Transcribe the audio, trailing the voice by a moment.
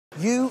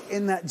You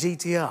in that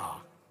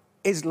GTR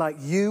is like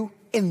you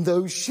in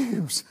those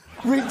shoes.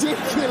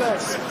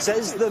 Ridiculous!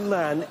 Says the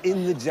man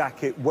in the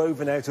jacket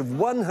woven out of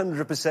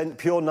 100%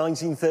 pure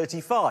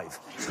 1935.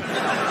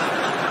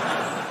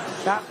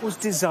 That was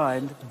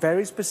designed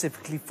very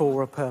specifically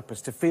for a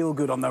purpose, to feel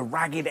good on the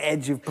ragged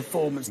edge of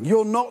performance.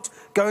 You're not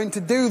going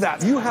to do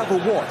that. You have a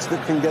watch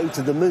that can go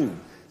to the moon.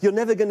 You're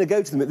never going to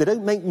go to the moon. They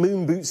don't make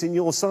moon boots in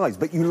your size,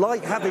 but you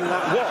like having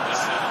that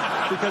watch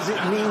because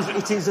it means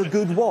it is a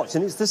good watch,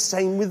 and it's the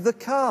same with the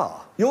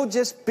car. You're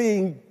just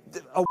being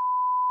a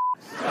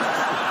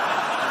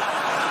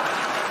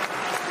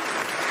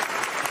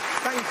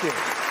Thank you.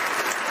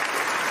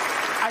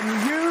 And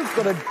you've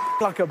got a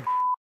like a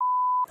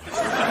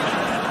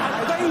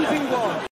baby one.